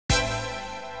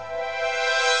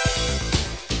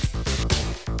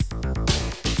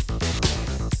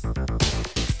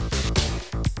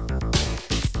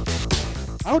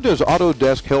How does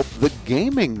Autodesk help the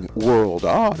gaming world?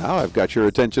 Oh, now I've got your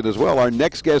attention as well. Our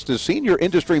next guest is Senior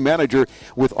Industry Manager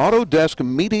with Autodesk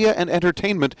Media and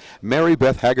Entertainment, Mary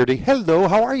Beth Haggerty. Hello,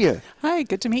 how are you? Hi,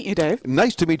 good to meet you, Dave.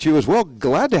 Nice to meet you as well.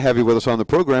 Glad to have you with us on the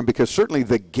program because certainly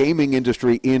the gaming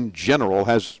industry in general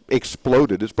has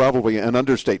exploded. It's probably an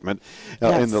understatement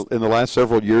Yes. in the last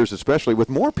several years, especially with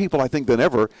more people, I think, than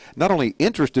ever, not only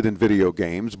interested in video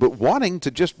games, but wanting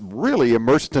to just really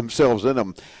immerse themselves in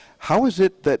them. How is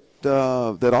it that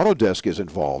that Autodesk is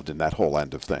involved in that whole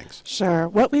end of things? Sure.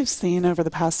 What we've seen over the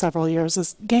past several years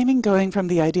is gaming going from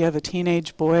the idea of a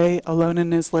teenage boy alone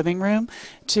in his living room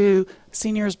to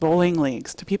seniors bowling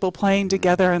leagues, to people playing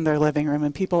together in their living room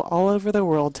and people all over the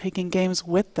world taking games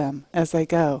with them as they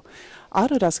go.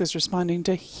 Autodesk is responding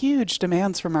to huge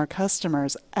demands from our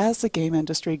customers as the game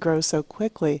industry grows so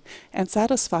quickly and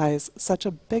satisfies such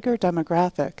a bigger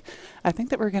demographic. I think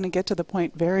that we're going to get to the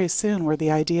point very soon where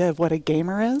the idea of what a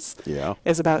gamer is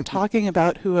about talking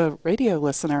about who a radio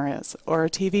listener is or a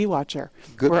TV watcher.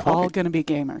 We're all going to be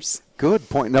gamers. Good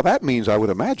point. Now that means, I would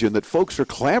imagine, that folks are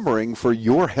clamoring for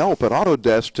your help at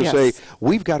Autodesk to say,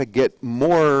 we've got to get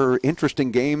more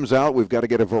interesting games out. We've got to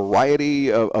get a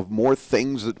variety of more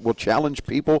things that will challenge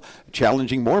people,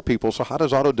 challenging more people. So how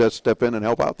does Autodesk step in and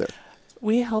help out there?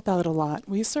 We help out a lot.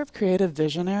 We serve creative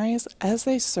visionaries as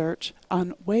they search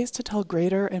on ways to tell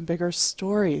greater and bigger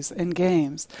stories in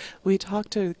games. We talk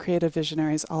to creative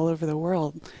visionaries all over the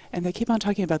world, and they keep on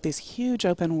talking about these huge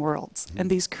open worlds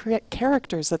and these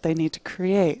characters that they need to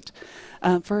create.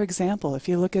 For example, if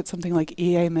you look at something like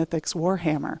EA Mythic's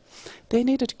Warhammer, they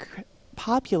needed to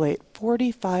populate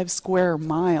 45 square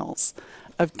miles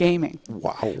of gaming,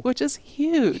 which is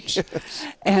huge.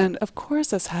 And of course,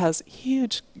 this has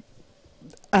huge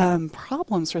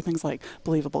problems for things like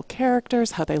believable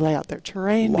characters, how they lay out their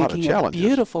terrain, making it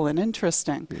beautiful and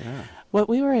interesting. What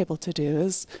we were able to do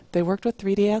is they worked with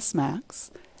 3ds Max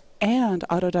and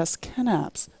Autodesk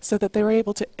KinApps so that they were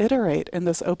able to iterate in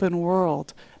this open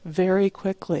world very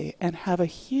quickly and have a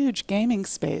huge gaming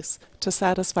space to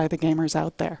satisfy the gamers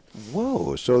out there.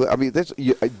 Whoa. So, I mean,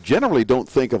 I generally don't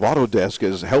think of Autodesk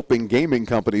as helping gaming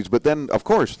companies, but then, of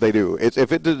course, they do.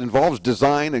 If it involves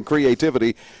design and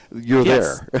creativity, you're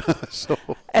there.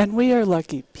 And we are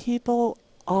lucky. People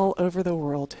all over the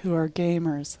world who are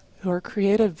gamers, who are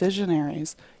creative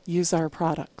visionaries, use our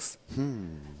products.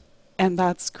 And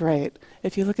that's great.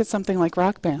 If you look at something like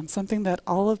Rock Band, something that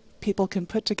all of people can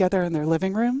put together in their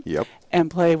living room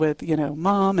and play with, you know,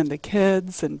 mom and the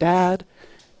kids and dad,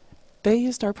 they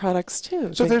used our products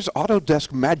too. So there's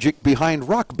Autodesk magic behind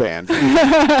Rock Band. Go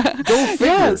figure.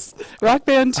 Yes, Rock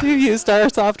Band 2 used our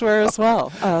software as well.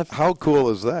 How cool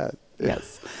is that?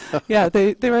 Yeah,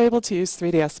 they were able to use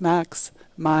 3ds Max,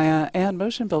 Maya, and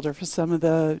Motion Builder for some of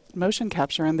the motion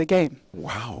capture in the game.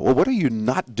 Wow. Well, what are you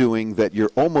not doing that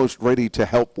you're almost ready to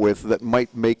help with that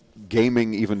might make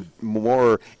gaming even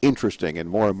more interesting and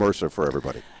more immersive for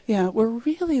everybody? Yeah, we're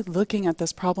really looking at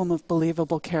this problem of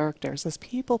believable characters. As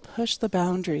people push the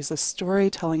boundaries of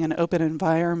storytelling in open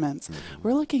environments,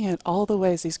 we're looking at all the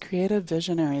ways these creative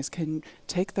visionaries can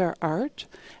take their art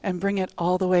and bring it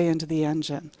all the way into the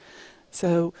engine.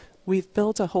 So we've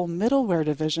built a whole middleware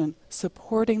division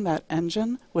supporting that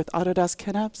engine with Autodesk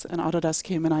KinApps and Autodesk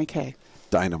Human IK.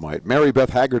 Dynamite. Mary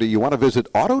Beth Haggerty, you want to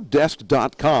visit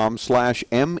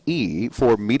autodesk.com/ME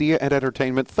for media and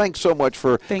entertainment. Thanks so much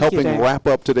for helping wrap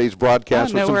up today's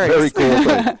broadcast with some very cool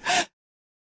things.